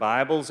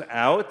Bibles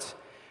out.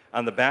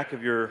 On the back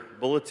of your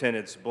bulletin,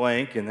 it's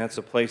blank, and that's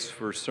a place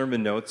for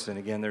sermon notes. And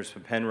again, there's a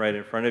pen right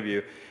in front of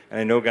you. And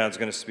I know God's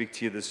going to speak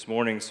to you this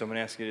morning, so I'm going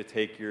to ask you to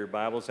take your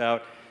Bibles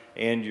out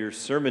and your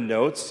sermon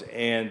notes.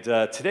 And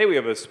today we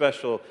have a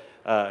special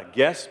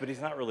guest, but he's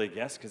not really a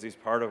guest because he's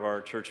part of our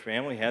church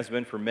family, has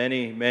been for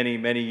many, many,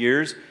 many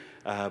years.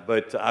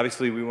 But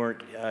obviously we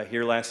weren't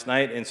here last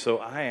night, and so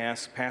I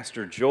asked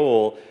Pastor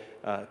Joel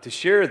to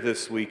share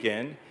this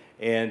weekend.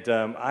 And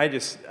I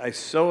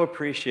so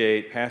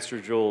appreciate Pastor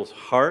Joel's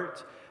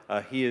heart.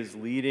 He is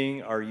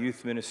leading our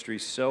youth ministry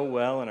so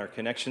well and our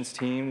connections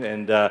team,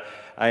 and I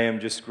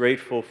am just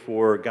grateful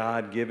for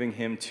God giving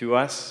him to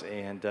us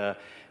and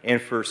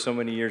for so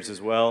many years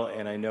as well.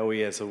 And I know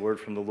he has a word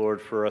from the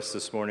Lord for us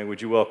this morning.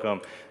 Would you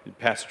welcome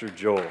Pastor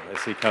Joel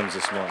as he comes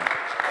this morning?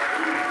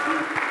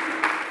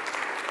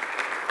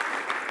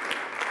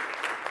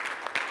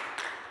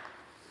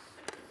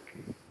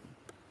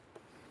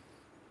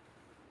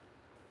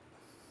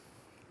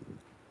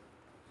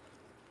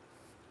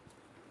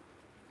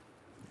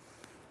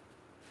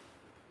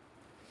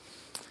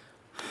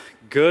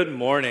 Good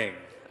morning.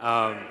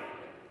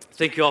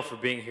 Thank you all for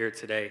being here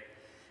today.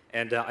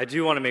 And I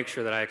do want to make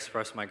sure that I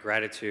express my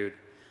gratitude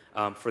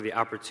for the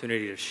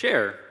opportunity to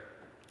share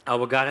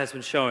what God has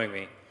been showing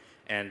me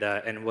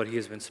and what he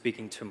has been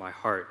speaking to my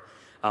heart.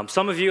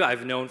 Some of you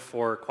I've known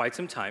for quite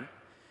some time.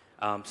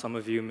 Some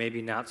of you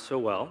maybe not so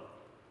well.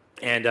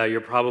 And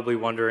you're probably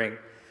wondering,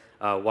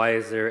 why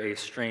is there a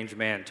strange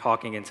man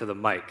talking into the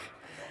mic?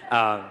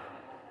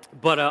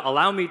 But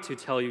allow me to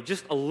tell you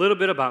just a little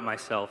bit about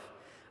myself.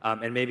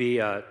 And maybe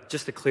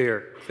just to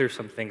clear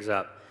some things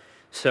up.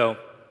 So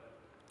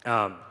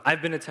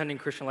I've been attending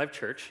Christian Life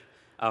Church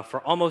for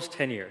almost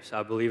 10 years,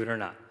 believe it or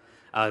not.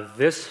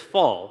 This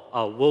fall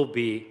will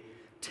be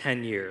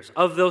 10 years.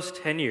 Of those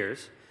 10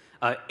 years,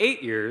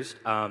 8 years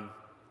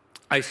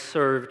I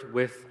served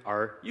with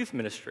our youth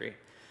ministry.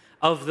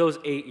 Of those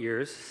 8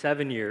 years,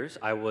 7 years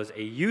I was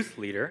a youth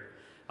leader.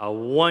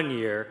 1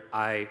 year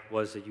I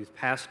was a youth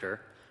pastor,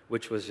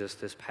 which was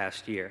just this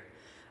past year.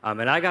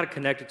 And I got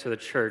connected to the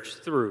church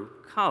through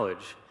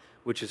college,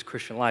 which is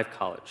Christian Life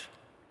College.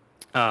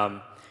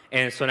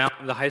 And so now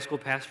I'm the high school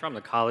pastor, I'm the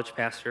college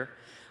pastor,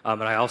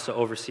 and I also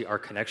oversee our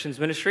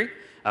connections ministry,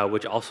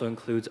 which also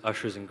includes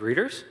ushers and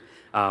greeters.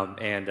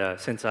 And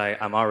since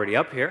I'm already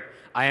up here,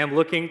 I am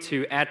looking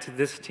to add to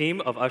this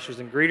team of ushers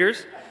and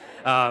greeters.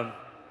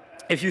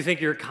 If you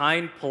think you're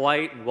kind,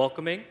 polite, and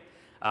welcoming,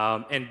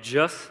 and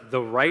just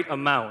the right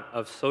amount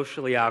of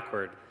socially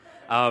awkward,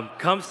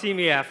 come see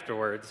me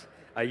afterwards.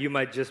 You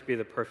might just be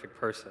the perfect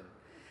person.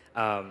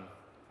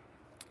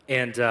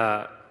 It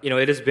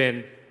has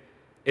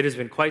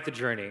been quite the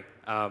journey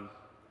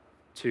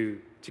to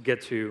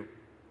get to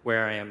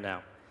where I am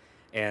now.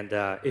 And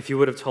if you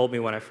would have told me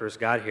when I first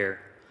got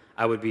here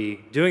I would be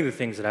doing the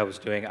things that I was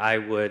doing,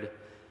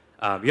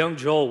 young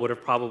Joel would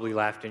have probably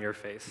laughed in your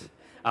face.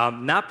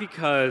 Not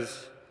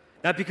because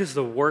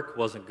the work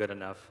wasn't good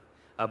enough,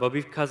 but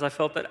because I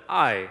felt that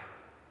I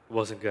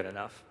wasn't good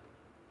enough.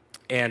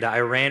 And I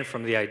ran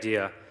from the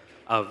idea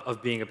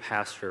of being a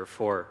pastor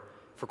for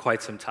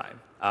quite some time.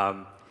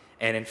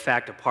 And in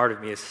fact, a part of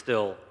me is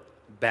still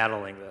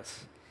battling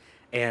this.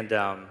 And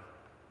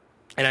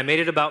I made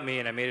it about me,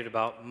 and I made it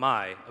about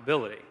my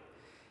ability.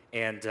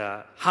 And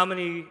how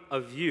many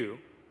of you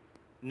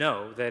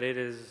know that it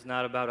is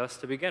not about us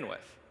to begin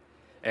with?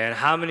 And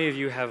how many of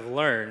you have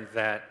learned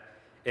that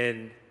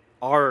in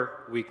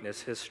our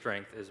weakness, his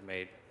strength is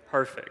made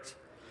perfect?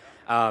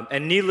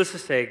 And needless to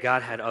say,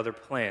 God had other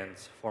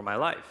plans for my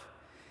life.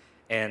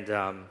 And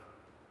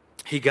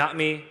he got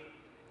me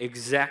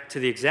to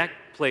the exact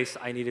place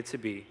I needed to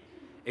be,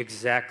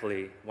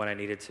 exactly when I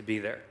needed to be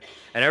there.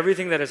 And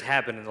everything that has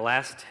happened in the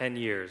last 10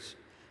 years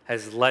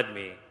has led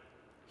me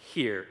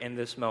here in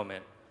this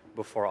moment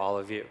before all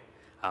of you.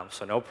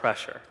 So no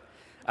pressure.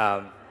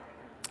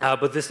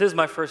 But this is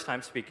my first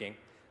time speaking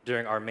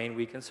during our main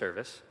weekend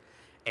service.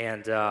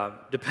 And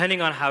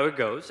depending on how it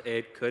goes,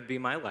 it could be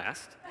my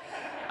last.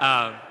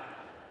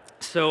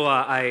 So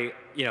I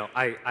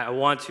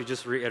want to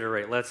just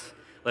reiterate,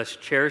 let's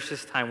cherish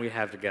this time we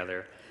have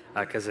together,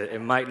 because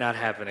it might not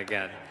happen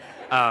again.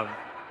 I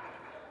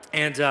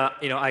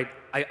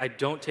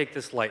don't take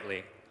this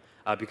lightly,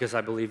 because I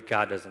believe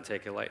God doesn't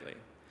take it lightly.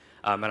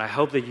 And I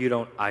hope that you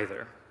don't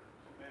either.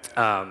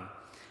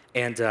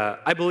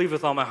 I believe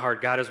with all my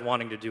heart God is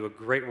wanting to do a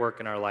great work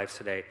in our lives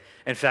today.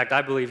 In fact,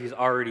 I believe he's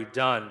already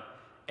done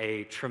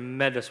a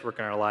tremendous work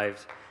in our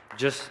lives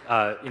just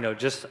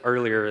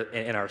earlier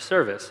in our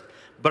service.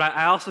 But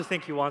I also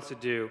think he wants to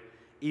do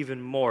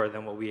even more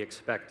than what we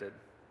expected.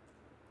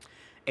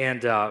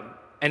 And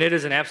it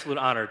is an absolute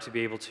honor to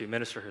be able to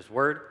minister his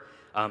word,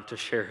 to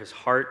share his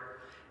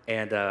heart,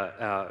 and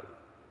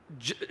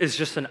it's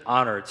just an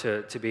honor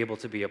to be able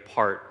to be a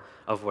part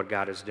of what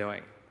God is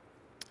doing.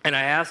 And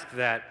I ask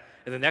that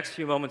in the next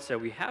few moments that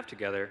we have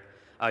together,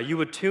 you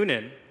would tune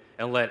in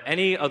and let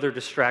any other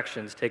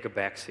distractions take a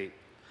back seat.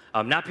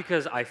 Not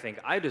because I think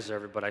I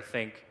deserve it, but I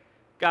think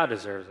God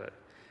deserves it.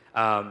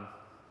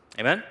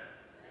 Amen?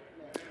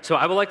 So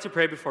I would like to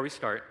pray before we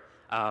start,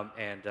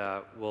 and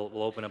we'll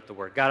open up the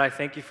Word. God, I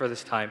thank you for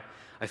this time.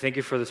 I thank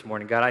you for this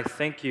morning. God, I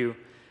thank you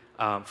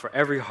for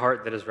every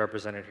heart that is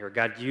represented here.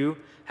 God, you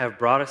have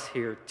brought us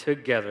here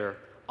together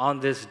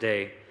on this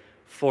day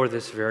for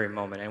this very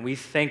moment, and we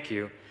thank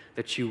you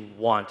that you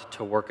want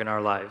to work in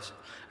our lives.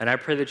 And I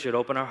pray that you'd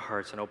open our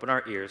hearts and open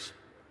our ears,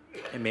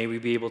 and may we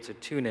be able to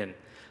tune in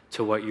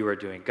to what you are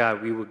doing.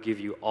 God, we will give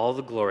you all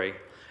the glory,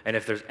 and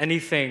if there's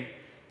anything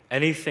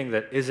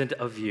that isn't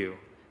of you,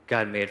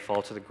 God, may it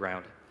fall to the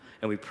ground.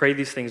 And we pray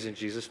these things in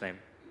Jesus' name.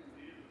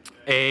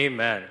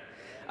 Amen.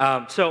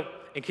 So,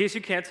 in case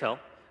you can't tell,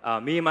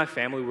 me and my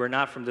family, we're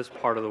not from this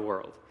part of the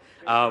world.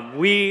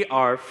 We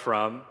are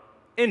from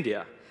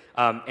India,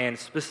 and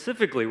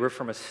specifically, we're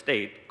from a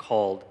state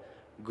called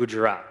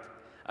Gujarat.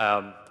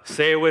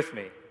 Say it with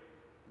me,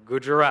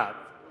 Gujarat.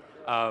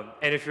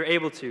 And if you're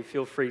able to,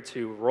 feel free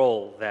to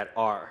roll that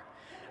R.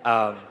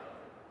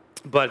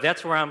 But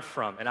that's where I'm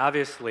from, and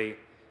obviously,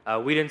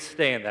 we didn't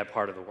stay in that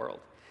part of the world.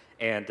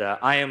 And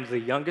I am the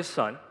youngest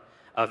son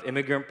of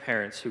immigrant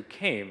parents who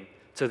came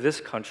to this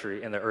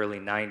country in the early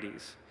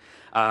 90s.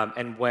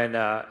 And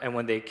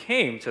when they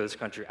came to this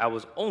country, I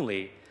was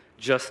only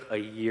just a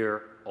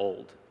year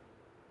old.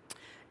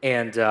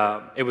 And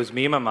it was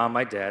me, my mom,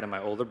 my dad, and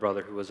my older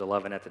brother, who was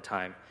 11 at the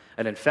time.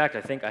 And in fact,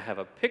 I think I have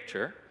a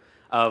picture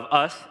of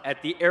us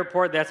at the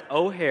airport. That's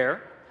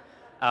O'Hare.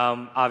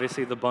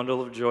 Obviously, the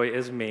bundle of joy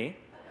is me,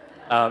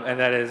 and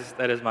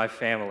that is my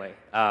family.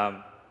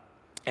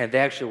 And they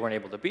actually weren't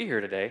able to be here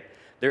today.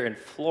 They're in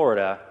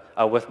Florida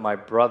with my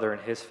brother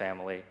and his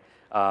family,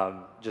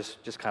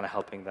 just kind of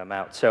helping them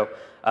out. So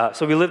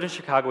we lived in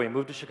Chicago. We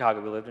moved to Chicago.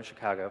 We lived in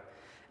Chicago,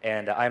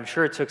 and I'm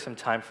sure it took some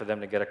time for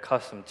them to get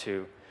accustomed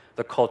to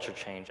the culture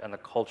change and the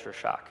culture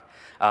shock.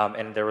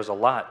 And there was a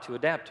lot to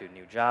adapt to: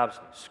 new jobs,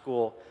 new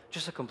school,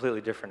 just a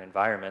completely different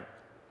environment,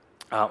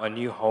 a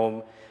new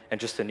home, and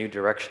just a new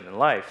direction in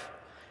life.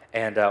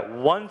 And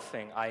one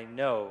thing I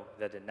know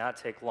that did not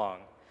take long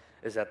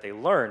is that they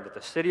learned that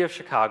the city of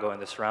Chicago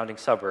and the surrounding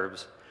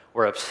suburbs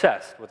were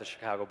obsessed with the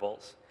Chicago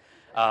Bulls.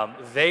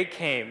 They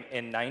came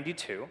in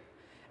 '92,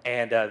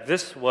 and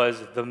this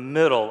was the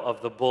middle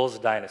of the Bulls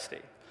dynasty.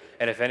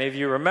 And if any of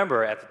you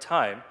remember at the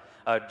time,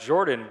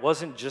 Jordan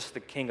wasn't just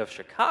the king of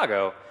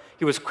Chicago,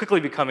 he was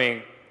quickly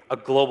becoming a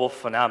global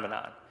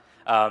phenomenon.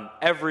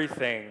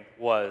 Everything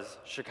was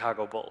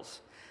Chicago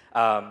Bulls.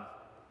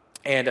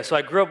 And so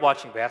I grew up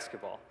watching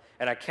basketball,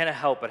 and I can't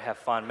help but have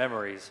fond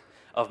memories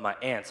of my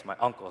aunts, my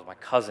uncles, my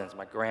cousins,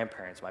 my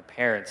grandparents, my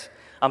parents.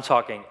 I'm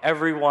talking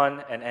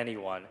everyone and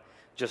anyone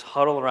just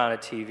huddled around a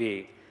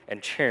TV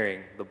and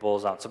cheering the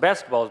Bulls on. So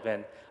basketball has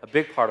been a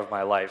big part of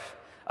my life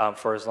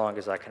for as long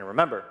as I can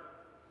remember.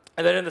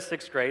 And then in the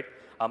 6th grade,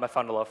 I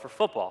found a love for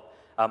football.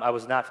 I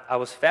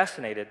was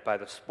fascinated by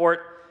the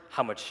sport,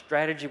 how much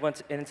strategy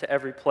went into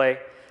every play,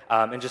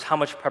 and just how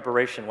much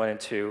preparation went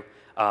into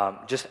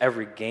just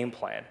every game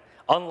plan.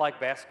 Unlike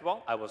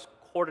basketball, I was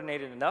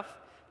coordinated enough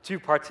to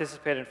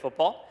participate in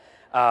football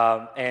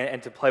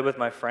and to play with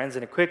my friends,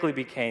 and it quickly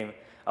became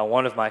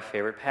one of my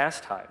favorite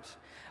pastimes.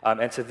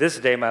 And to this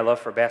day, my love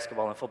for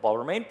basketball and football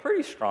remained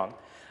pretty strong,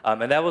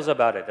 and that was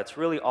about it. That's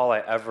really all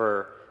I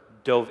ever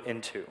dove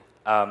into.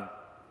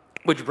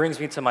 Which brings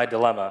me to my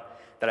dilemma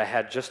that I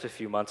had just a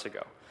few months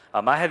ago.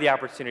 I had the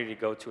opportunity to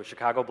go to a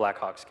Chicago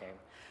Blackhawks game.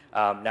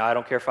 Now, I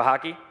don't care for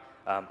hockey.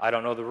 I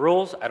don't know the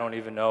rules. I don't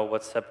even know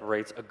what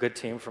separates a good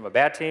team from a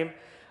bad team.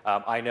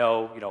 I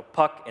know,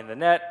 puck in the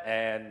net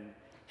and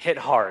hit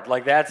hard.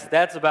 Like,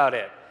 that's about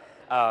it.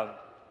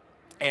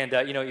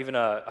 Even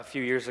a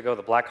few years ago,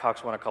 the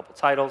Blackhawks won a couple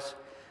titles.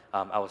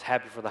 I was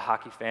happy for the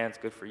hockey fans.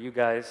 Good for you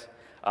guys.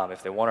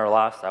 If they won or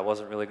lost, I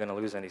wasn't really going to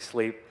lose any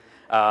sleep.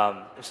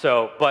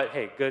 But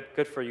hey,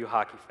 good for you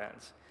hockey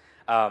fans.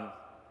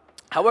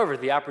 However,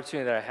 the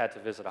opportunity that I had to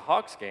visit a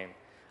Hawks game,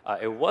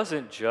 it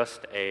wasn't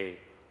just a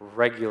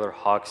regular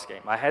Hawks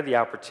game. I had the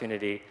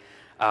opportunity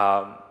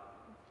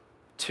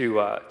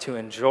to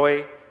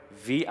enjoy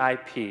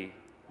VIP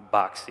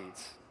box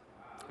seats.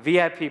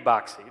 VIP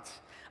box seats.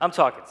 I'm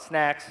talking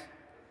snacks,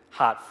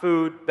 hot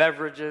food,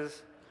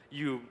 beverages.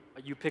 You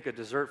pick a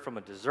dessert from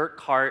a dessert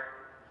cart.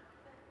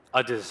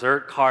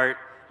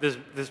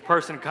 This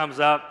person comes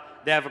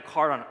up. They have a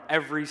cart on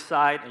every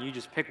side, and you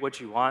just pick what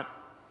you want.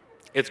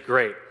 It's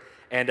great.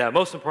 And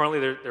most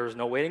importantly, there's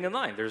no waiting in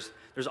line. There's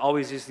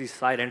always just these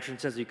side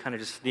entrances. You kind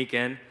of just sneak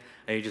in,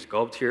 and you just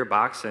go up to your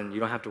box, and you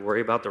don't have to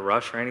worry about the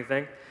rush or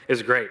anything.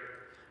 It's great.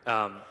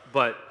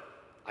 But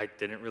I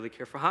didn't really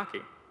care for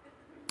hockey.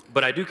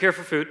 But I do care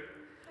for food.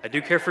 I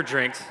do care for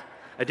drinks.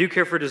 I do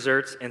care for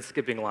desserts and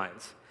skipping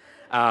lines.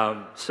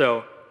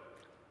 So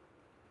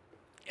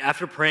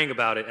after praying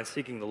about it and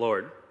seeking the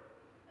Lord,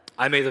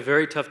 I made the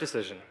very tough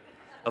decision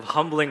of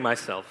humbling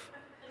myself,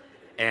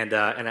 and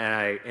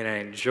I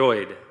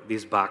enjoyed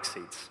these box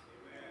seats.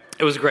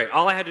 It was great.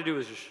 All I had to do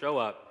was just show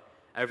up.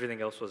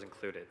 Everything else was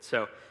included.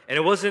 And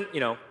it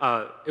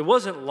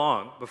wasn't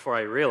long before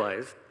I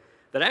realized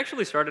that I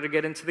actually started to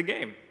get into the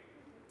game.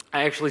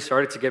 I actually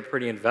started to get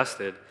pretty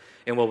invested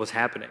in what was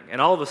happening. And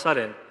all of a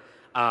sudden,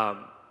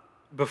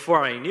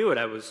 before I knew it,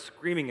 I was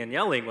screaming and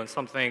yelling when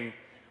something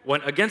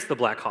went against the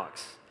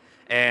Blackhawks.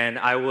 And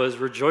I was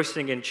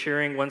rejoicing and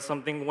cheering when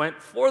something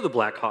went for the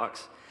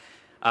Blackhawks.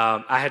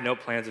 I had no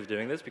plans of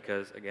doing this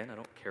because, again, I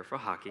don't care for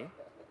hockey.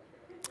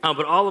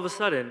 But all of a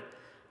sudden,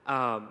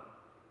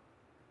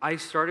 I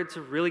started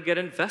to really get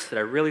invested.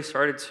 I really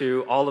started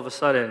to, all of a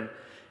sudden,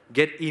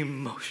 get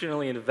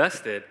emotionally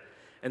invested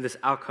in this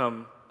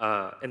outcome,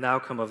 in the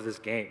outcome of this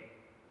game.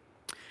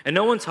 And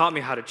no one taught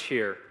me how to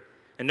cheer,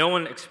 and no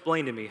one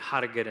explained to me how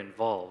to get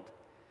involved.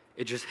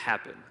 It just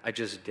happened. I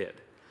just did.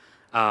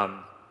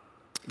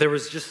 There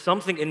was just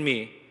something in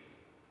me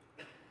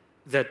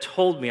that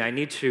told me I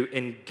need to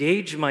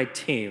engage my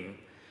team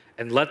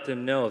and let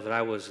them know that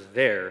I was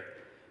there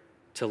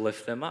to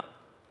lift them up.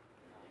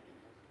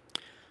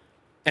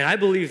 And I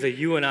believe that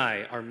you and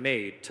I are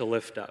made to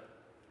lift up.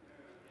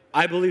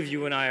 I believe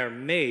you and I are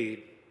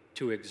made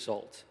to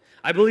exalt.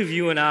 I believe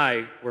you and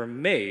I were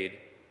made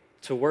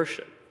to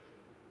worship.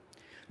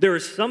 There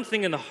is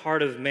something in the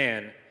heart of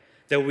man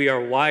that we are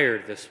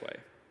wired this way.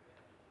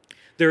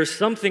 There is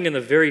something in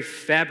the very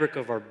fabric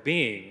of our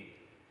being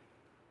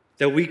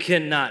that we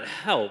cannot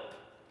help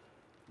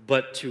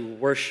but to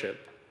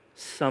worship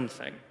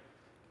something.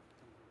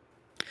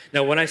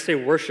 Now, when I say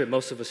worship,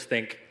 most of us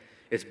think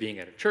it's being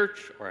at a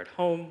church or at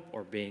home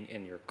or being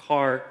in your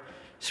car,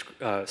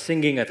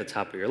 singing at the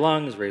top of your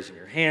lungs, raising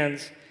your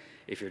hands.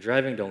 If you're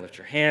driving, don't lift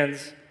your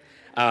hands.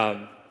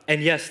 And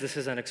yes, this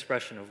is an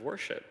expression of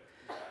worship.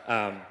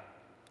 And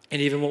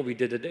even what we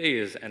did today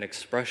is an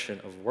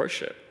expression of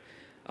worship.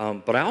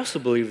 But I also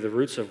believe the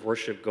roots of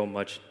worship go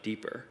much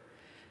deeper.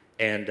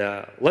 And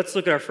let's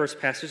look at our first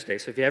passage today.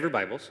 So if you have your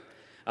Bibles,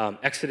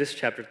 Exodus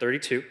chapter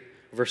 32,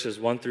 verses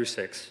 1 through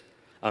 6.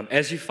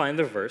 As you find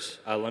the verse,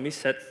 let me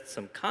set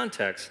some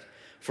context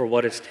for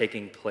what is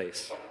taking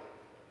place.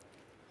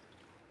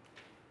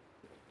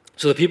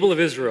 So the people of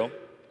Israel,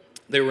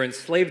 they were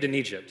enslaved in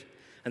Egypt,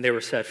 and they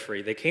were set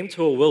free. They came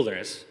to a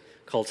wilderness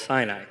called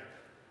Sinai,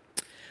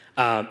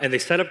 and they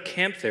set up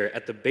camp there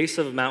at the base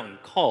of a mountain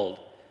called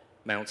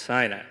Mount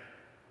Sinai.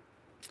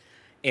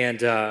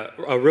 And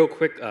real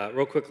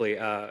quickly,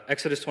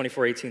 Exodus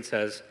 24:18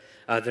 says,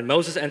 Then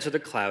Moses entered the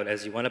cloud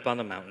as he went up on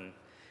the mountain,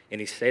 and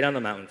he stayed on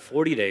the mountain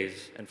 40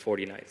 days and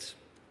 40 nights.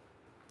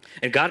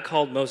 And God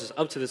called Moses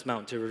up to this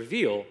mountain to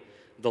reveal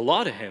the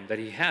law to him that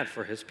he had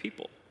for his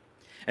people.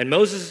 And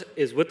Moses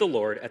is with the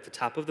Lord at the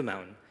top of the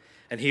mountain,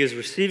 and he is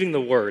receiving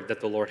the word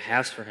that the Lord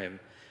has for him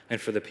and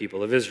for the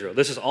people of Israel.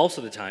 This is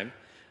also the time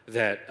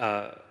that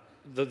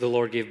the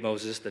Lord gave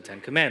Moses the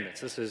Ten Commandments.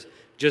 This is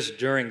just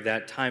during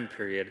that time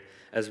period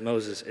as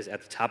Moses is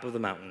at the top of the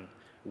mountain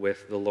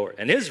with the Lord.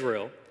 And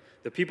Israel,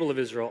 the people of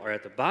Israel, are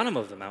at the bottom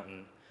of the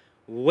mountain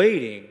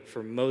waiting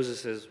for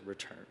Moses'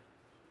 return.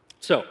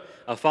 So,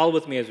 follow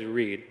with me as we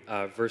read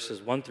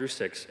verses 1 through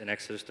 6 in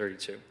Exodus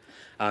 32.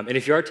 And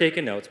if you are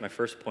taking notes, my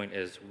first point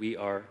is we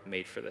are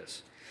made for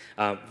this.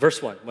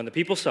 Verse 1, when the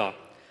people saw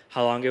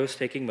how long it was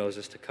taking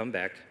Moses to come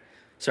back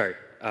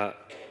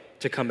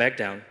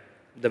down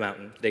the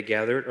mountain, they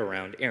gathered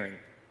around Aaron.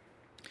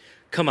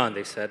 Come on,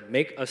 they said,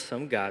 make us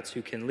some gods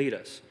who can lead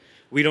us.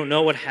 We don't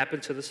know what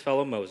happened to this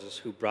fellow Moses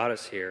who brought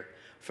us here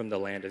from the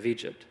land of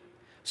Egypt.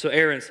 So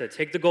Aaron said,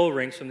 take the gold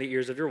rings from the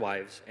ears of your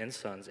wives and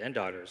sons and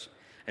daughters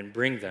and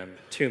bring them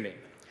to me.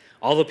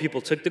 All the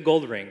people took the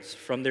gold rings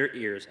from their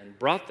ears and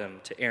brought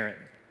them to Aaron.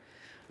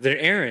 Then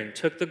Aaron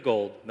took the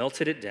gold,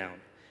 melted it down,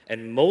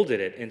 and molded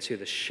it into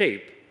the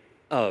shape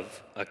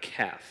of a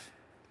calf.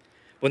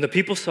 When the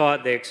people saw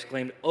it, they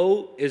exclaimed,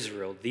 O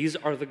Israel, these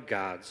are the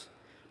gods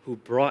who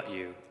brought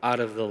you out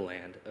of the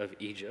land of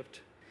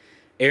Egypt.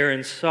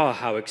 Aaron saw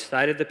how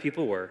excited the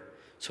people were,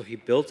 so he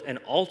built an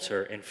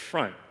altar in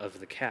front of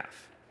the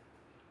calf.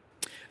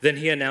 Then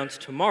he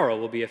announced, tomorrow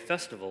will be a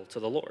festival to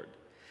the Lord.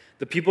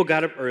 The people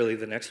got up early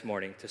the next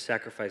morning to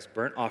sacrifice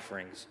burnt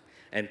offerings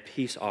and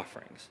peace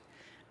offerings.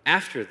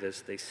 After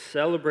this, they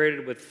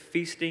celebrated with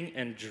feasting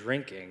and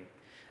drinking,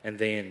 and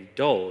they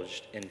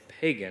indulged in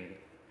pagan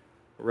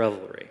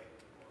revelry.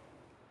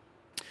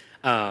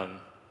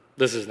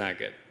 This is not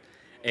good.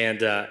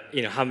 And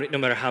no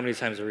matter how many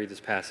times I read this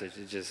passage,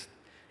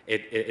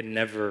 it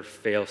never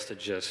fails to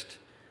just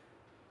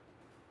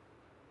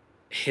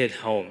hit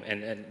home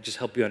and just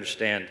help you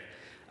understand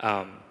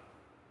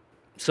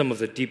some of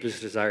the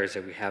deepest desires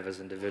that we have as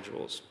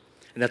individuals.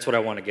 And that's what I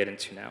want to get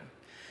into now.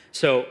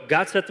 So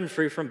God set them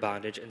free from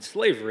bondage and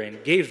slavery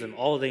and gave them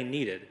all they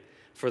needed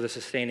for the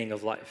sustaining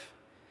of life,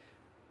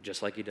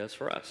 just like he does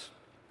for us.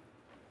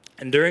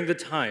 And during the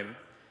time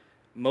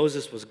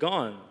Moses was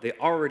gone, they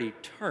already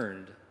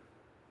turned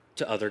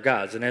to other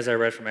gods. And as I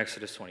read from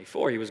Exodus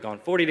 24, he was gone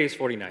 40 days,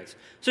 40 nights.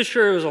 So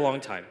sure, it was a long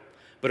time,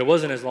 but it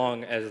wasn't as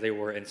long as they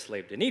were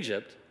enslaved in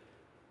Egypt,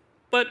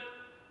 but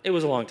it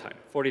was a long time,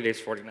 40 days,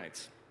 40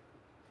 nights.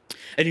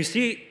 And you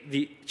see,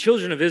 the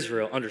children of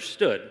Israel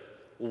understood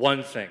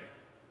one thing.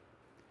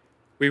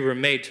 We were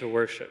made to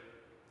worship.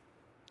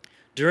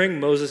 During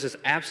Moses'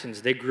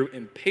 absence, they grew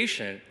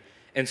impatient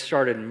and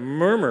started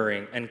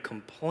murmuring and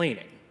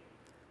complaining.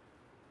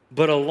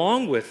 But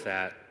along with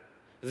that,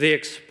 they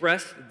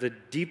express the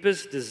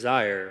deepest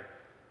desire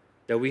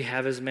that we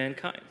have as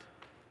mankind,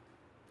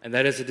 and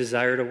that is a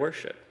desire to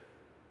worship.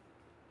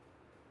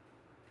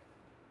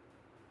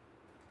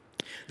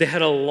 They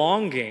had a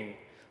longing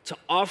to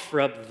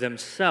offer up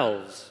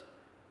themselves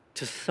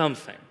to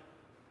something.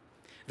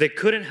 They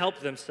couldn't help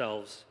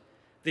themselves.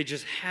 They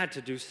just had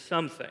to do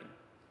something.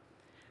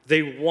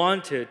 They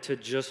wanted to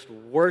just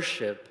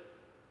worship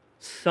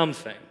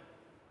something.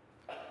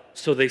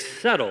 So they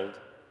settled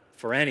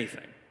for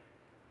anything.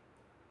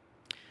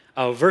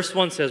 Verse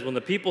 1 says, when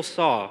the people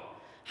saw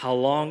how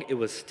long it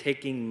was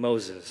taking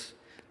Moses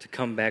to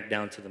come back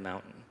down to the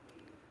mountain.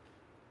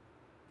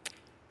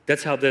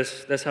 That's how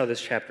this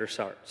chapter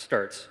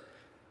starts.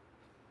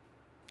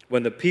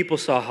 When the people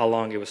saw how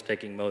long it was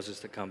taking Moses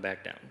to come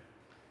back down.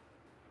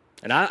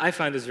 And I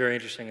find this very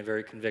interesting and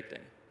very convicting.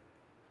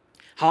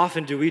 How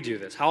often do we do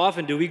this? How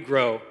often do we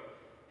grow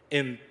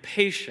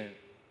impatient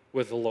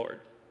with the Lord?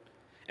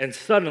 And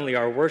suddenly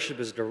our worship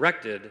is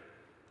directed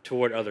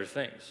toward other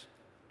things.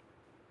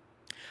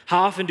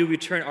 How often do we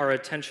turn our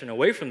attention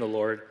away from the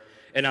Lord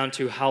and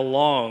onto how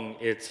long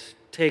it's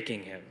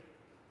taking him?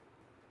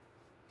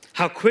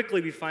 How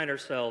quickly we find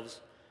ourselves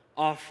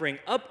offering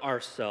up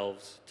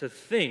ourselves to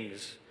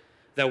things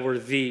that were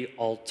the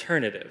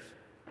alternative.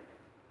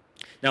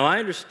 Now, I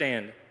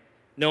understand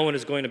no one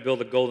is going to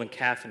build a golden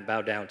calf and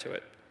bow down to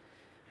it.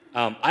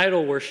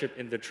 Idol worship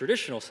in the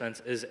traditional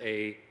sense is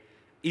a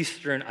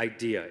Eastern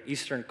idea,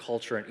 Eastern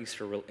culture, and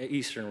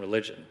Eastern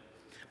religion.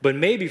 But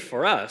maybe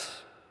for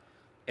us,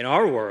 in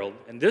our world,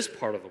 in this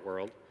part of the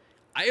world,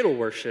 idol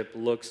worship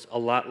looks a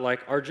lot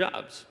like our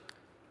jobs,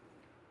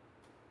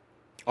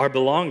 our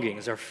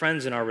belongings, our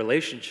friends, and our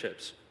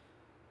relationships.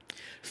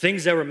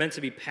 Things that were meant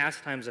to be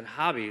pastimes and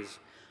hobbies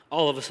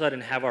all of a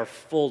sudden have our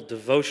full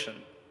devotion.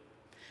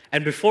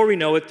 And before we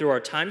know it, through our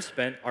time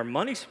spent, our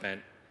money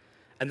spent,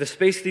 and the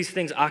space these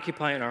things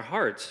occupy in our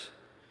hearts,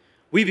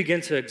 we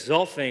begin to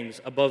exalt things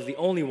above the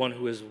only one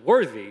who is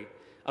worthy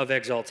of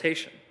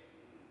exaltation.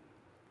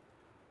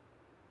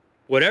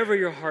 Whatever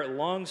your heart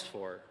longs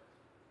for,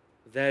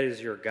 that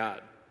is your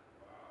God.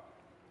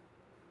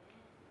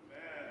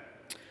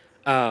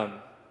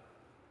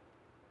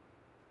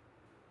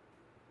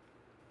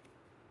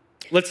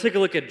 Let's take a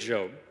look at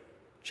Job,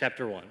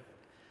 chapter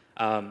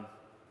 1.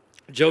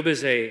 Job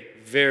is a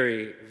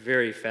very,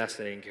 very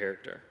fascinating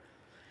character.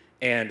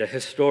 And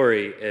his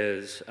story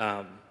is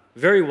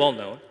very well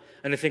known.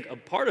 And I think a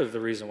part of the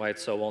reason why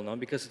it's so well known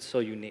because it's so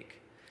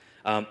unique.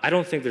 I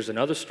don't think there's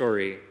another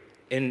story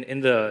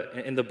in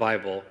the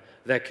Bible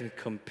that can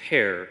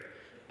compare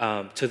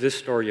to this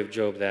story of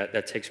Job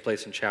that takes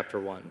place in chapter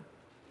 1.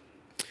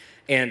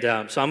 And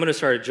so I'm going to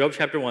start at Job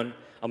chapter 1.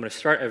 I'm going to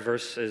start at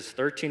verses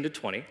 13 to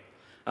 20.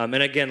 And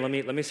again, let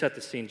me set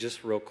the scene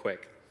just real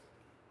quick.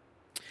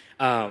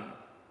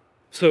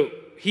 So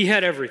he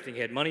had everything.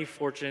 He had money,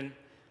 fortune.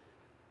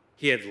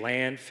 He had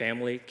land,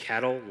 family,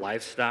 cattle,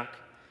 livestock.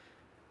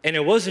 And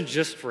it wasn't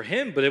just for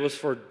him, but it was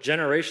for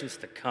generations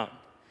to come.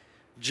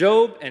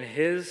 Job and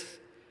his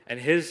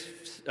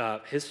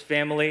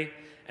family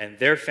and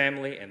their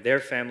family and their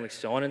family,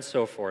 so on and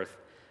so forth,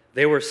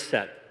 they were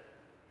set.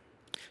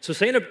 So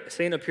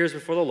Satan appears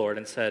before the Lord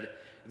and said,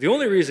 the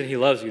only reason he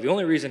loves you, the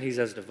only reason he's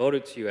as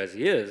devoted to you as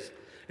he is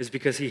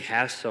because he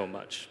has so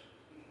much.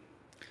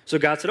 So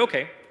God said,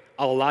 okay,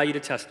 I'll allow you to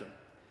test him.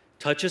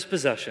 Touch his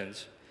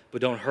possessions,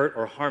 but don't hurt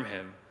or harm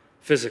him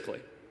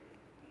physically.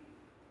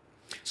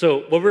 So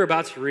what we're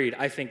about to read,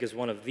 I think, is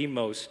one of the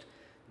most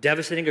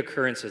devastating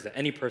occurrences that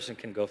any person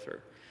can go through.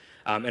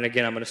 And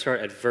again, I'm going to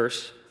start at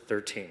verse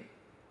 13.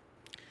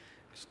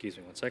 Excuse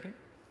me one second.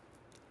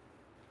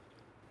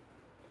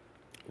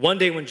 One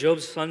day when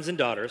Job's sons and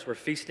daughters were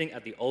feasting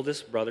at the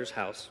oldest brother's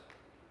house,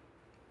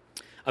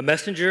 a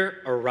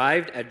messenger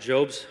arrived at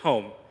Job's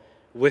home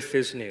with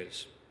this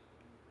news.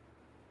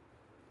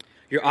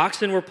 Your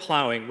oxen were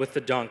plowing with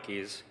the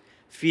donkeys,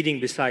 feeding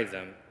beside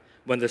them,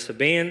 when the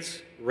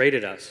Sabaeans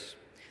raided us.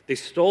 They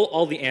stole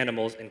all the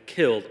animals and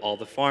killed all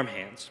the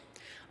farmhands.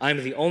 I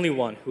am the only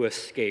one who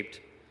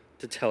escaped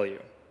to tell you.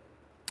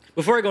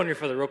 Before I go any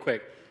further, real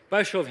quick,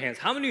 by a show of hands,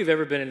 how many of you have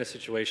ever been in a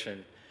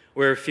situation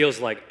where it feels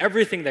like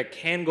everything that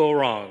can go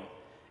wrong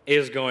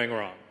is going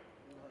wrong?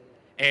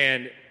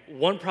 And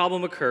one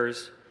problem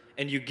occurs,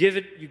 and you give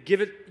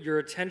it your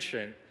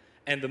attention,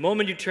 and the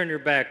moment you turn your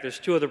back, there's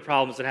two other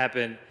problems that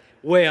happen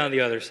way on the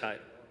other side.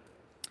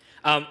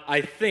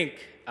 I think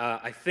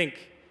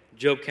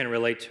Job can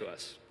relate to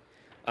us.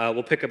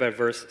 We'll pick up at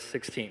verse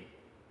 16.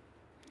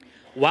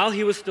 While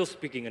he was still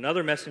speaking,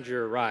 another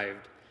messenger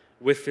arrived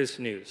with this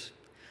news.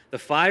 The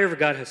fire of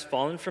God has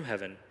fallen from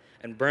heaven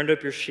and burned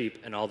up your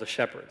sheep and all the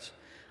shepherds.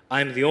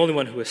 I am the only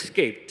one who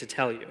escaped to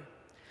tell you.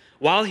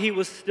 While he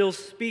was still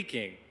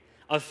speaking,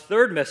 a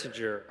third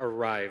messenger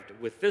arrived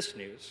with this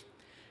news.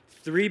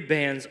 3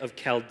 bands of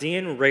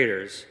Chaldean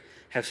raiders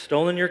have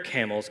stolen your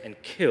camels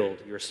and killed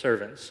your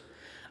servants.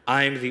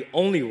 I am the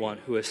only one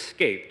who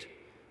escaped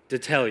to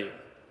tell you.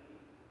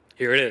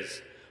 Here it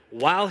is.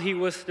 While he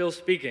was still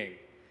speaking,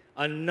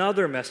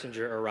 another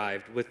messenger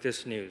arrived with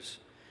this news.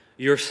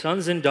 Your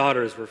sons and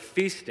daughters were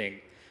feasting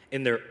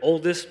in their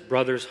oldest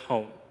brother's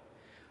home.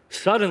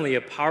 Suddenly,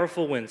 a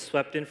powerful wind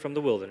swept in from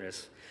the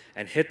wilderness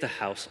and hit the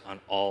house on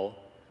all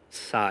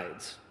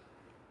sides.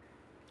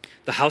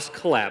 The house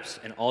collapsed,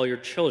 and all your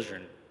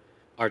children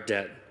are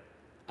dead.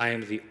 I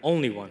am the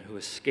only one who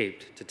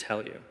escaped to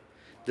tell you.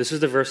 This is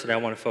the verse that I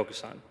want to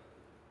focus on.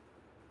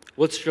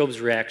 What's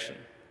Job's reaction?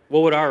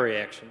 What would our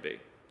reaction be?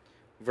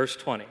 Verse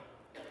 20.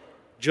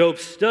 Job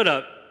stood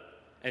up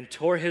and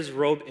tore his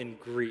robe in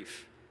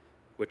grief,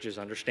 which is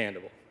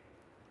understandable.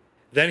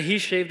 Then he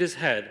shaved his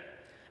head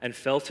and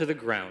fell to the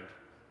ground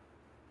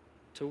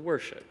to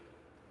worship.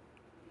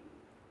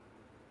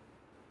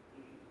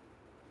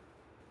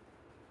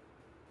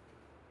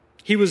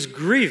 He was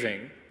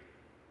grieving,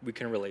 we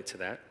can relate to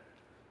that,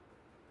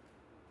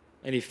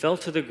 and he fell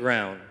to the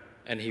ground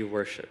and he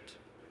worshiped.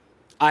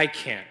 I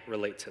can't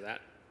relate to that.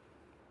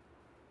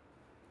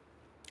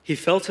 He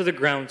fell to the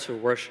ground to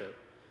worship.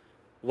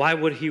 Why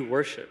would he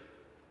worship?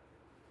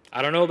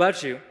 I don't know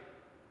about you,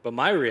 but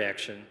my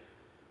reaction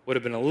would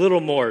have been a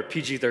little more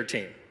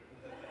PG-13.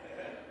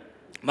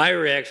 My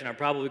reaction I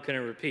probably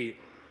couldn't repeat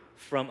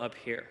from up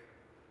here.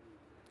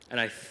 And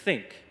I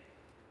think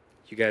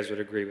you guys would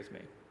agree with me.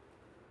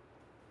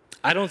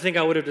 I don't think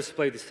I would have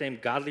displayed the same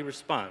godly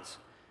response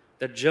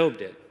that Job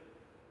did.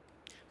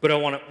 But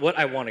what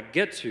I want to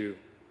get to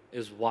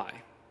is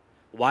why.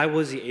 Why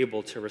was he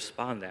able to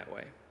respond that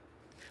way?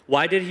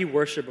 Why did he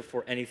worship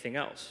before anything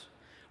else?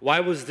 Why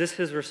was this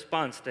his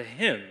response to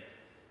him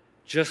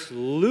just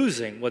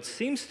losing what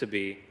seems to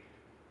be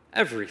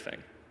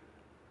everything?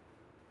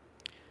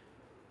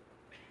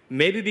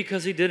 Maybe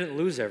because he didn't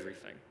lose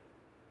everything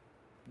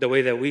the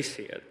way that we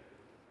see it.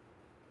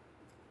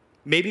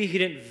 Maybe he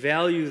didn't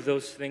value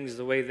those things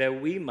the way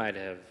that we might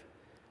have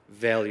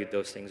valued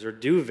those things or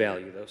do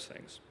value those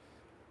things.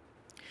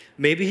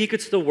 Maybe he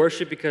could still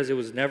worship because it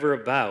was never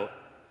about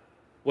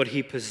what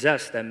he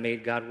possessed that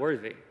made God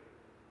worthy.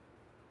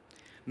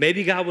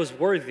 Maybe God was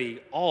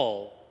worthy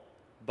all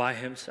by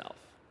himself.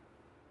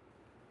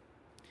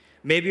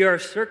 Maybe our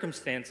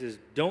circumstances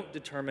don't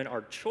determine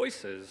our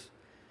choices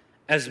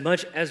as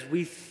much as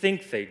we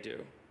think they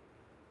do.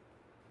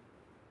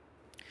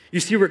 You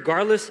see,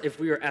 regardless if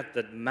we are at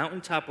the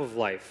mountaintop of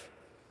life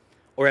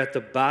or at the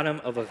bottom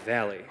of a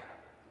valley,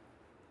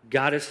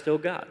 God is still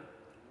God.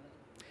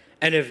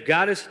 And if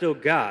God is still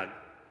God,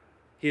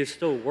 he is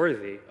still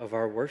worthy of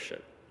our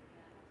worship.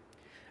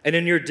 And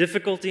in your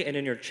difficulty and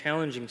in your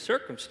challenging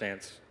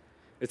circumstance,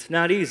 it's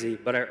not easy,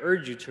 but I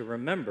urge you to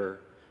remember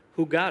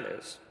who God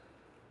is.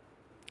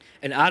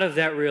 And out of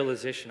that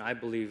realization, I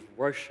believe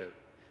worship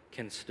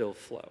can still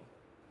flow,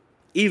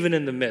 even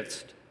in the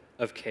midst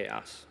of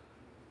chaos.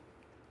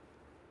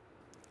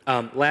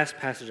 Last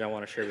passage I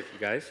want to share with you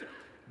guys,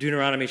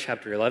 Deuteronomy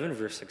chapter 11,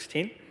 verse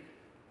 16.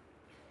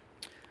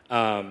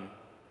 If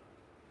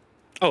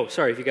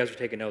you guys are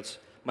taking notes,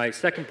 my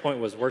second point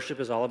was worship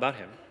is all about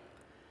him.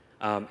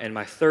 And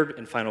my third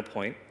and final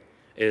point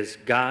is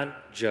God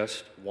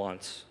just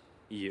wants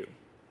you.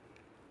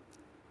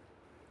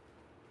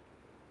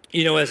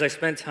 You know, as I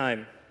spent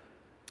time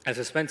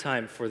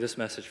for this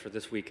message for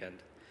this weekend,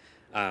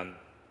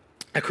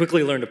 I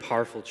quickly learned a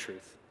powerful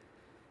truth,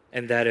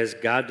 and that is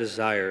God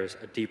desires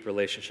a deep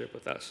relationship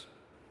with us.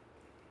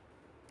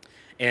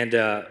 And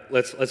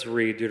let's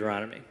read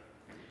Deuteronomy.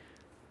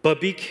 But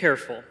be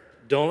careful,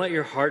 don't let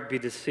your heart be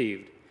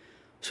deceived,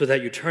 so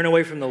that you turn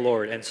away from the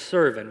Lord and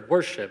serve and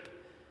worship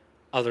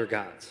other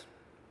gods.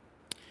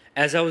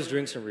 As I was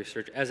doing some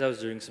research, as I was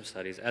doing some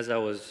studies, as I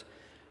was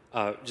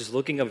just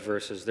looking up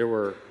verses, there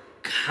were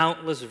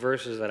countless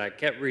verses that I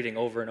kept reading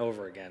over and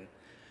over again.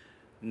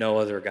 No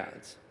other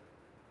gods.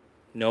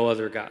 No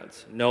other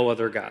gods. No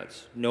other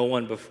gods. No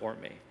one before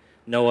me.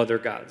 No other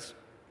gods.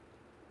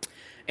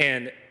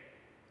 And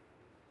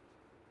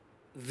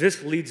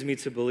this leads me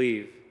to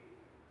believe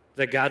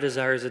that God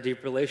desires a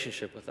deep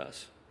relationship with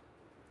us.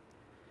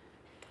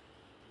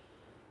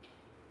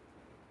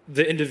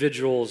 The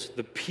individuals,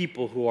 the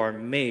people who are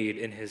made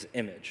in his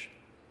image.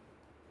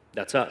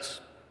 That's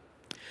us.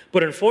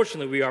 But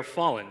unfortunately, we are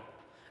fallen,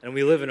 and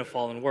we live in a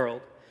fallen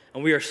world,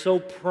 and we are so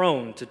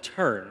prone to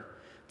turn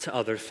to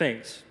other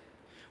things.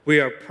 We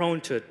are prone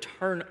to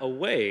turn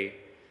away,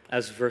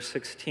 as verse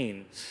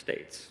 16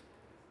 states.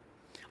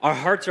 Our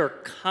hearts are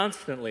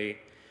constantly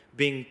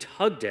being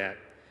tugged at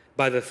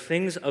by the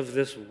things of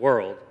this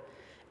world,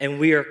 and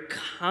we are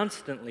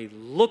constantly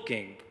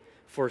looking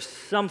for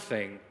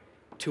something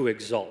to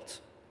exalt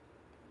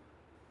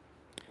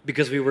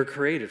because we were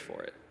created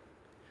for it.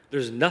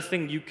 There's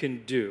nothing you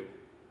can do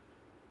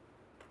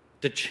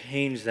to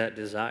change that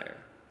desire.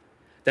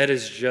 That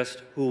is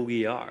just who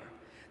we are.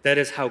 That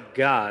is how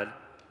God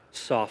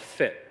saw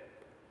fit.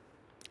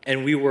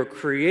 And we were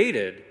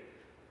created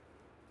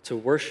to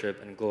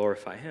worship and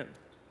glorify him.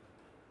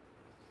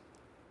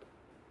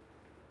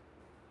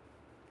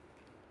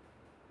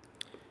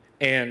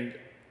 And,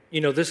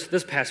 you know,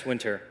 this past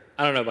winter,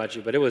 I don't know about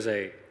you, but it was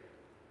a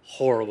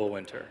horrible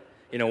winter.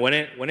 You know, when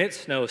it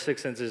snows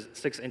 6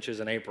 inches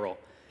in April,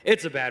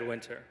 it's a bad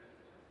winter.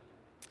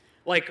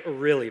 Like,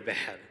 really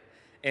bad.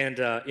 And,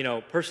 you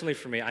know, personally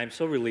for me, I'm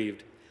so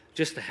relieved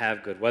just to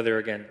have good weather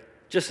again,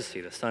 just to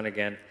see the sun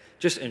again,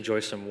 just enjoy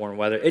some warm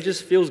weather. It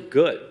just feels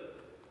good.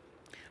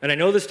 And I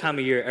know this time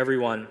of year,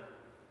 everyone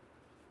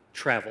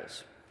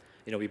travels.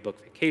 We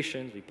book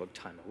vacations, we book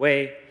time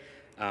away,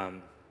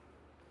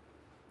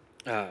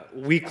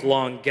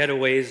 week-long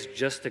getaways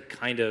just to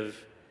kind of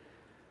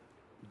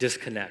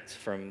disconnect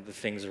from the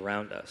things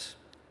around us,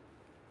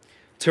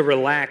 to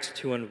relax,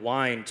 to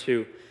unwind,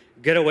 to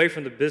get away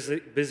from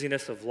the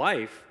busyness of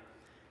life,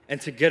 and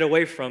to get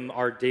away from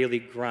our daily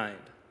grind,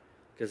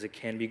 because it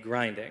can be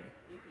grinding.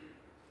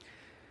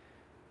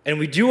 And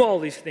we do all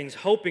these things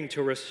hoping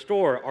to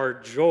restore our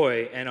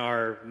joy and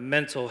our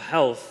mental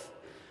health,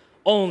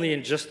 only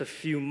in just a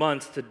few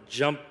months to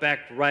jump back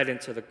right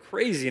into the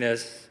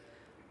craziness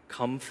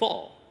come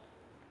fall.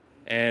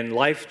 And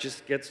life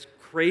just gets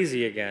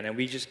crazy again, and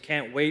we just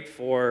can't wait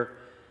for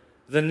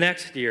the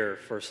next year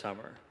for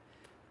summer.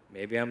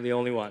 Maybe I'm the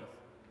only one.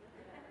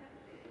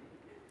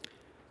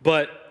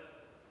 But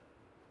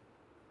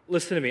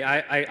listen to me,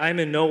 I'm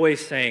in no way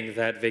saying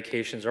that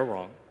vacations are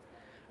wrong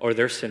or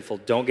they're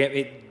sinful.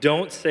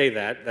 Don't say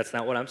that. That's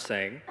not what I'm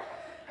saying.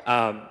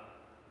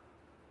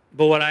 But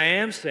what I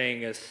am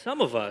saying is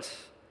some of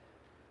us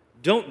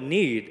don't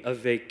need a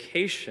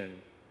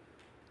vacation.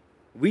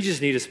 We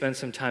just need to spend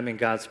some time in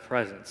God's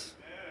presence.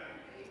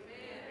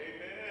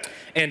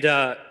 And,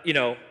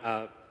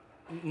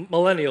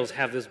 millennials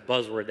have this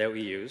buzzword that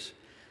we use,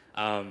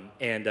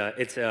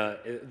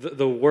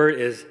 the word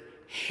is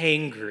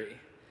hangry.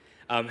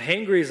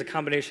 Hangry is a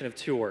combination of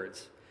two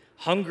words,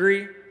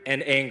 hungry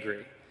and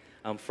angry.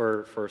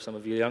 For some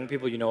of you young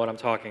people, you know what I'm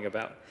talking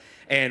about.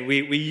 And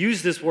we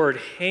use this word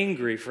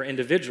hangry for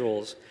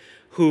individuals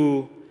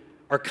who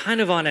are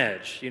kind of on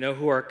edge,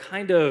 who are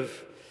kind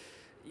of,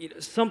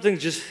 something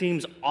just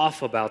seems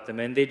off about them,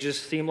 and they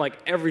just seem like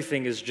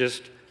everything is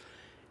just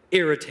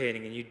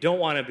irritating, and you don't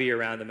want to be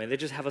around them, and they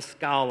just have a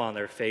scowl on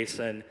their face,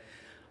 and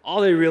all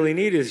they really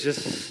need is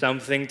just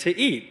something to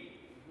eat.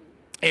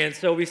 And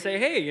so we say,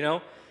 hey,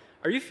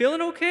 are you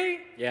feeling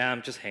okay? Yeah,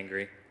 I'm just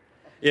hangry.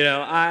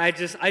 I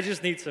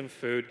just need some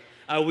food.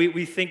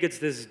 We think it's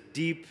this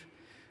deep,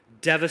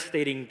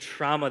 devastating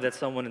trauma that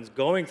someone is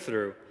going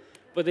through,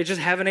 but they just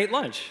haven't ate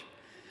lunch.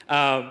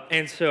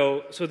 And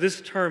so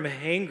this term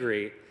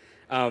hangry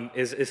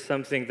is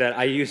something that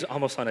I use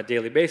almost on a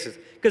daily basis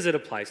because it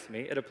applies to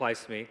me. It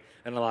applies to me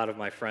and a lot of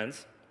my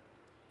friends.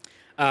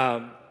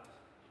 And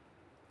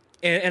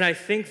I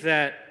think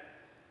that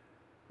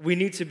we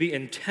need to be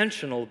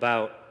intentional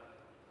about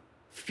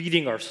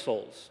feeding our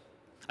souls.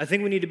 I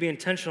think we need to be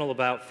intentional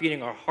about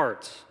feeding our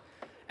hearts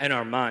and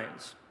our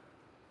minds.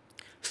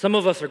 Some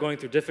of us are going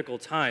through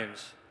difficult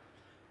times,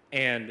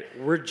 and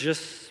we're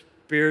just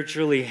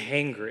spiritually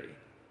hangry.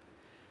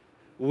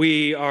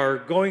 We are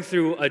going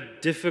through a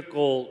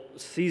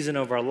difficult season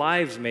of our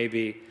lives,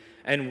 maybe,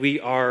 and we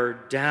are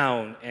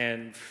down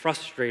and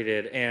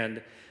frustrated,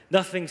 and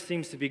nothing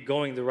seems to be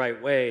going the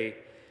right way,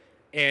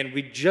 and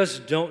we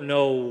just don't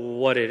know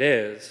what it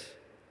is.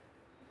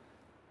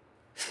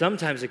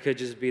 Sometimes it could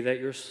just be that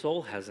your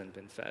soul hasn't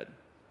been fed.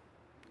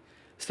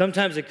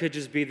 Sometimes it could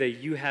just be that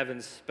you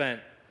haven't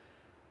spent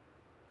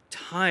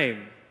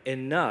time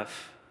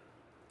enough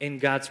in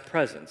God's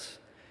presence.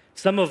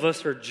 Some of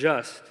us are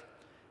just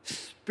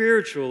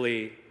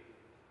spiritually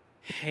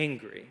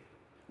hangry.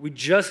 We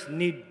just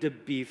need to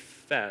be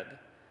fed,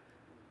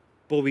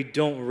 but we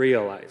don't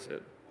realize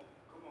it.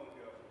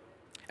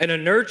 And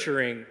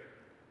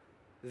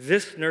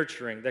this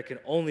nurturing that can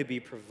only be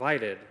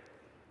provided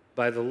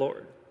by the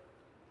Lord.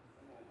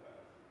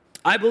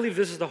 I believe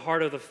this is the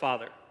heart of the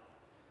Father,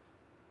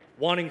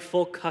 wanting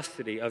full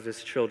custody of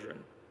his children,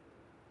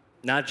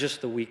 not just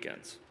the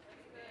weekends.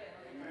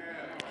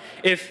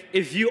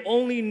 If you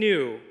only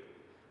knew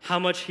how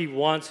much he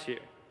wants you,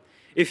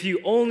 if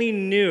you only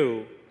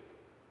knew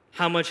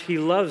how much he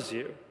loves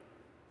you,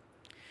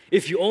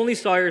 if you only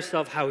saw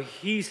yourself how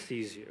he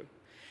sees you,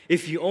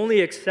 if you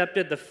only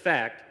accepted the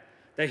fact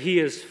that he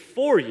is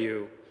for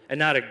you and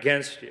not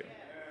against you,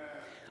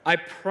 I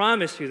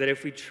promise you that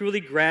if we truly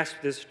grasp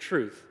this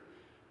truth,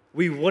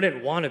 we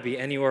wouldn't want to be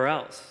anywhere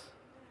else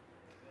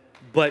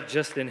but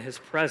just in his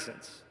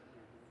presence.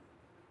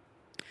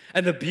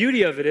 And the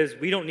beauty of it is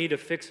we don't need to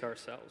fix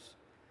ourselves.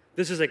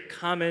 This is a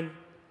common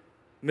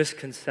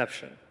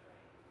misconception.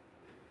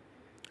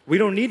 We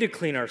don't need to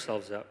clean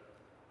ourselves up.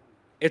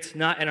 It's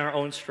not in our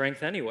own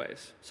strength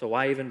anyways, so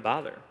why even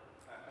bother?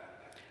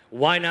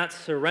 Why not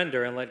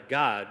surrender and let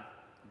God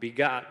be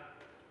God?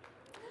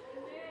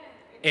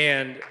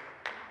 And,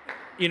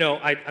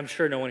 I'm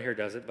sure no one here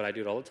does it, but I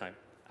do it all the time.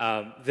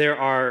 I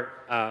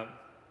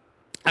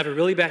have a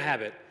really bad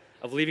habit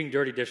of leaving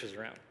dirty dishes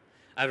around.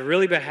 I have a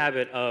really bad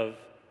habit of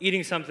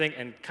eating something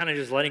and kind of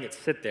just letting it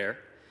sit there.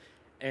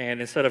 And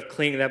instead of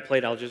cleaning that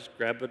plate, I'll just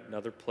grab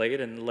another plate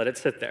and let it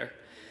sit there.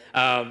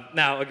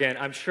 Now, again,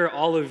 I'm sure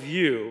all of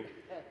you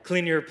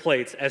clean your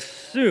plates as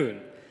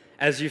soon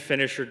as you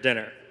finish your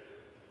dinner.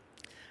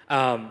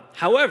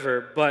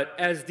 However, but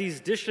as these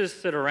dishes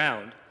sit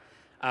around,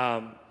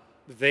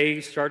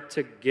 they start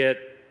to get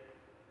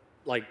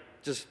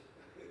just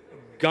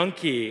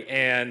gunky,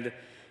 and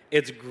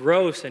It's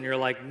gross, and you're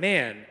like,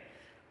 man,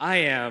 I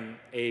am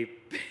a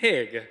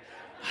pig.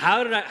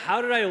 How did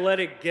I let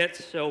it get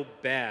so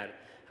bad?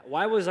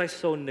 Why was I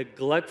so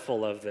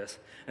neglectful of this?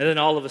 And then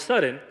all of a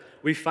sudden,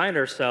 we find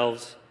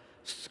ourselves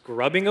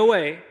scrubbing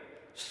away,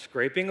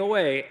 scraping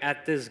away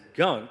at this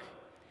gunk,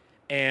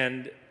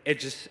 and it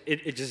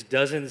just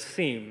doesn't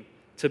seem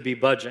to be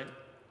budging.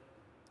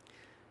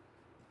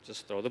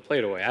 Just throw the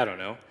plate away. I don't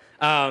know.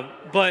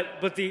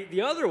 But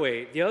the other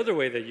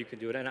way that you can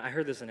do it, and I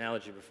heard this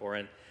analogy before,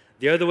 and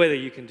the other way that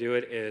you can do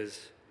it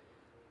is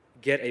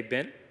get a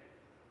bin,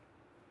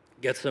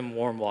 get some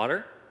warm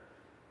water,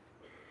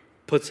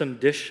 put some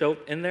dish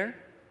soap in there,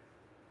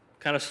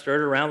 kind of stir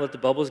it around, let the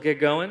bubbles get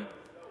going,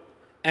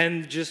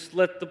 and just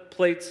let the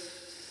plates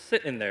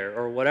sit in there,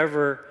 or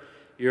whatever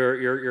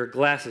your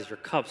glasses, your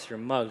cups, your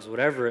mugs,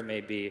 whatever it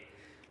may be,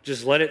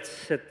 just let it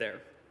sit there.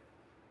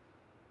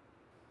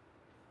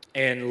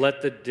 And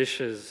let the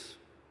dishes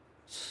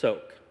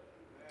soak.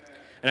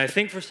 And I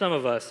think for some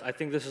of us, I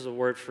think this is a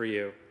word for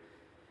you,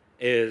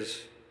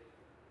 is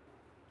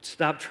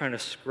stop trying to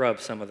scrub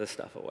some of this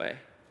stuff away.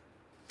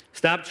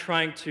 Stop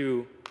trying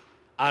to,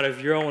 out of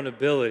your own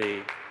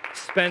ability,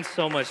 spend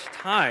so much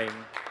time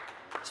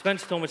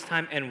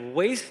and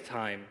waste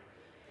time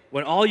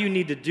when all you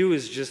need to do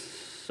is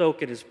just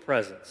soak in his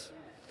presence.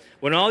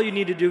 When all you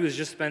need to do is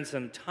just spend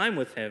some time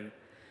with him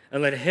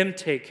and let him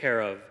take care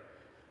of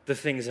the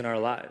things in our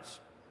lives.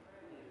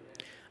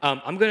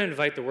 I'm going to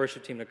invite the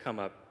worship team to come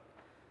up.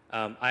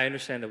 I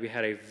understand that we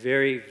had a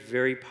very,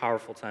 very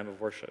powerful time of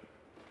worship.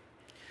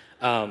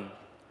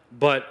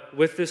 But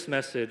with this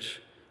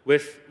message,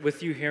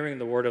 with you hearing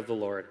the word of the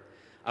Lord,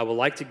 I would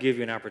like to give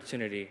you an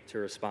opportunity to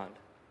respond.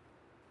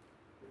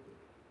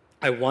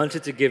 I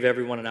wanted to give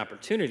everyone an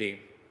opportunity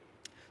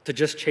to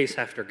just chase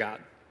after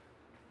God,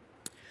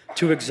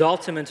 to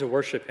exalt him and to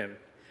worship him,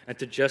 and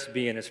to just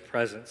be in his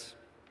presence.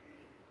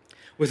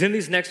 Within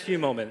these next few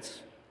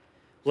moments,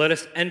 let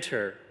us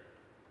enter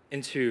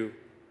into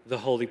the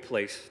holy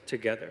place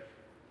together.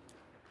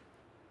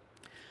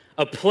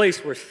 A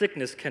place where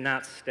sickness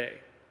cannot stay.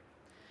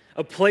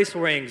 A place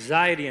where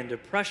anxiety and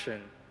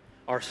depression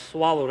are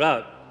swallowed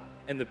up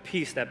in the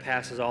peace that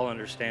passes all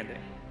understanding.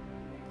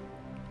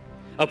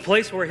 A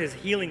place where his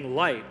healing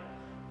light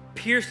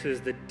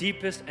pierces the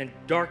deepest and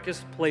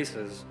darkest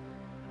places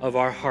of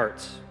our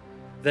hearts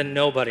that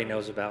nobody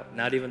knows about,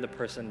 not even the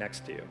person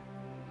next to you.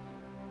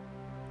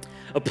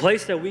 A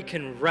place that we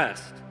can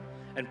rest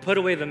and put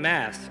away the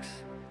masks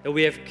that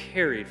we have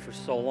carried for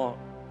so long.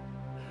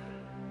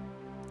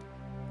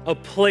 A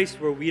place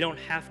where we don't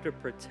have to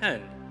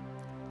pretend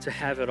to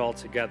have it all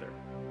together.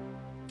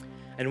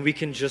 And we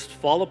can just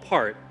fall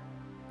apart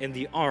in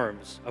the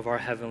arms of our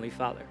Heavenly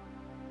Father.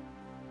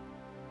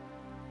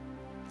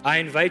 I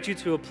invite you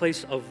to a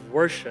place of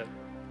worship,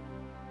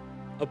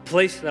 a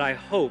place that I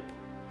hope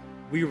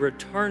we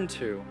return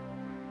to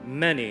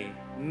many,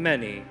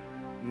 many,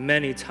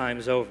 many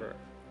times over.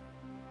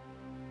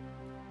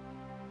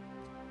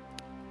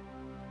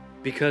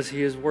 Because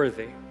he is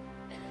worthy.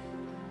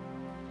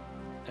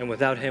 And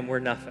without him, we're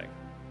nothing.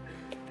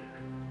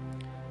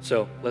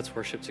 So let's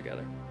worship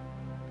together.